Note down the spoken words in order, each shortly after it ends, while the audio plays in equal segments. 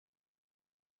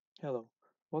Hello,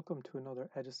 welcome to another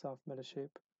Agisoft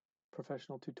Metashape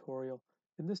Professional tutorial.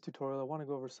 In this tutorial, I want to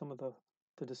go over some of the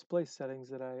display settings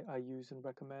that I use and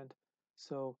recommend.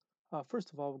 So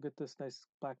first of all, we'll get this nice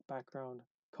black background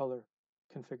color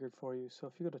configured for you. So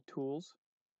if you go to Tools,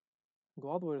 go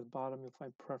all the way to the bottom, you'll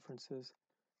find Preferences.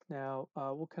 Now,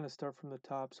 we'll kind of start from the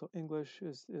top. So English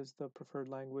is the preferred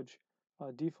language.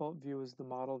 Default view is the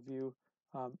model view.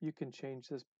 You can change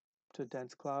this to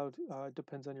dense cloud. It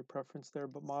depends on your preference there,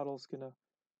 but model is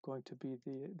going to be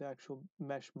the actual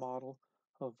mesh model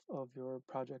of your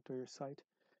project or your site.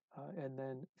 And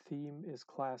then theme is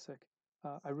classic.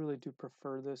 I really do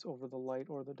prefer this over the light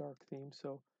or the dark theme,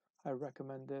 so I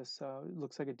recommend this. It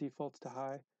looks like it defaults to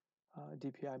high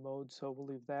DPI mode, so we'll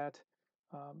leave that.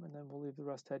 And then we'll leave the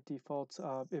rest at defaults.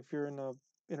 If you're in a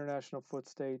international foot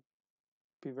state,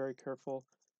 be very careful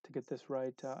to get this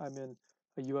right. I'm in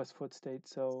a U.S. foot state,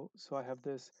 so I have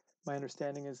this. My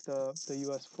understanding is the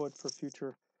U.S. foot for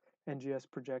future NGS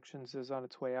projections is on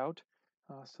its way out.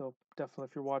 So definitely,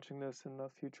 if you're watching this in the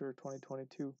future,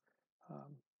 2022, um,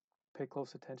 pay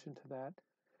close attention to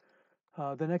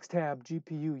that. The next tab,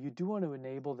 GPU, you do want to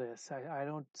enable this. I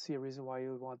don't see a reason why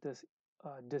you would want this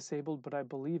disabled, but I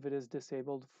believe it is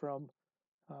disabled um,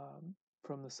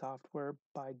 from the software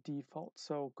by default.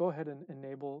 So go ahead and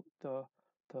enable the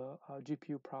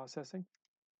GPU processing.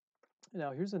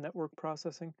 Now here's a network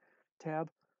processing tab.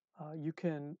 You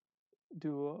can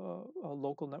do a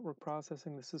local network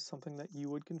processing. This is something that you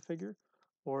would configure.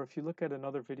 Or if you look at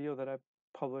another video that I've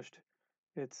published,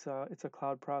 it's a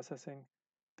cloud processing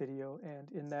video, and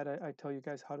in that I tell you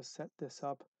guys how to set this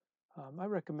up. I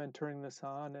recommend turning this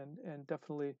on, and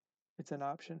definitely it's an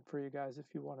option for you guys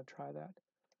if you want to try that.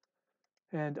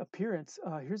 And appearance,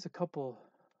 here's a couple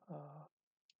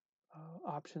uh,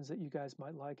 options that you guys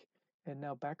might like. And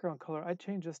now background color, I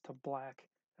change this to black.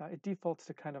 It defaults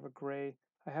to kind of a gray.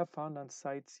 I have found on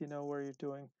sites, where you're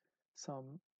doing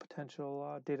some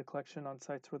potential data collection on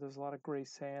sites where there's a lot of gray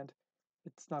sand.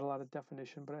 It's not a lot of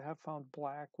definition, but I have found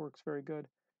black works very good.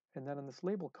 And then on this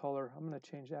label color, I'm going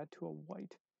to change that to a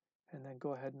white and then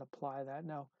go ahead and apply that.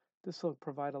 Now, this will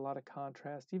provide a lot of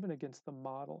contrast even against the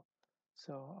model.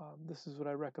 So this is what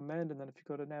I recommend. And then if you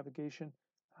go to navigation,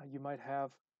 you might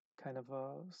have kind of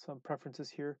some preferences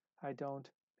here. I don't.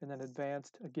 And then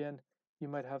advanced, again, you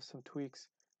might have some tweaks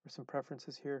or some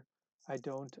preferences here. I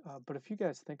don't. But if you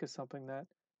guys think of something that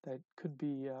could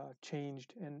be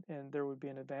changed and there would be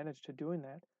an advantage to doing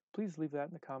that, please leave that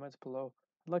in the comments below.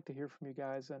 I'd like to hear from you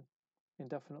guys and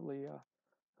definitely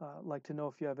like to know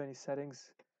if you have any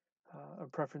settings or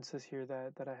preferences here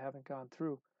that I haven't gone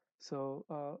through.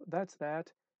 So that's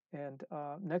that. And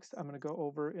next, I'm going to go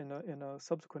over in a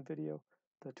subsequent video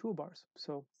the toolbars.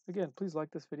 So again, please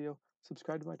like this video,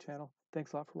 subscribe to my channel.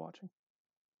 Thanks a lot for watching.